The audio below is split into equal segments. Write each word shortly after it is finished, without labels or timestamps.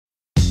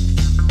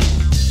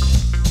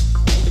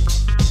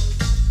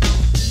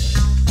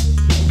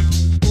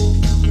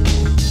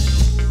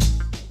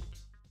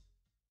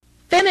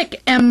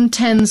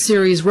M-10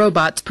 series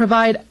robots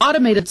provide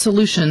automated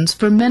solutions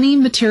for many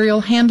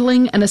material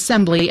handling and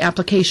assembly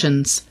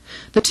applications.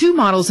 The two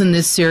models in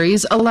this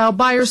series allow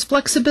buyers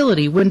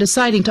flexibility when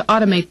deciding to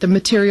automate the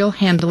material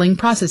handling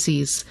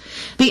processes.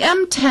 The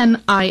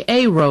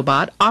M-10IA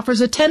robot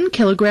offers a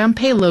 10-kilogram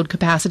payload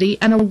capacity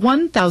and a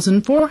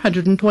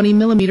 1,420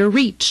 millimeter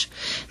reach.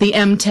 The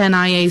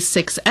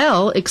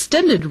M-10IA-6L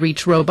extended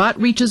reach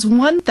robot reaches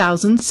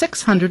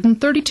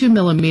 1,632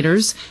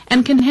 millimeters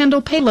and can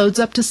handle payloads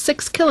up to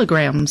 6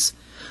 kilograms.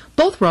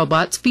 Both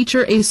robots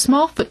feature a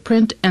small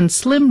footprint and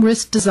slim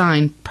wrist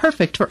design,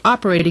 perfect for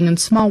operating in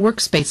small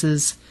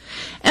workspaces.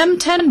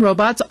 M-10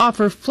 robots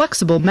offer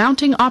flexible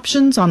mounting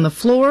options on the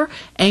floor,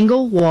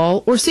 angle,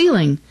 wall, or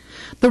ceiling.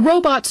 The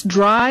robot's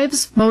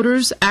drives,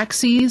 motors,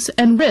 axes,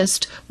 and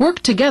wrist work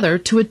together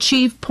to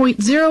achieve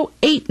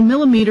 0.08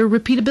 millimeter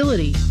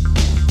repeatability.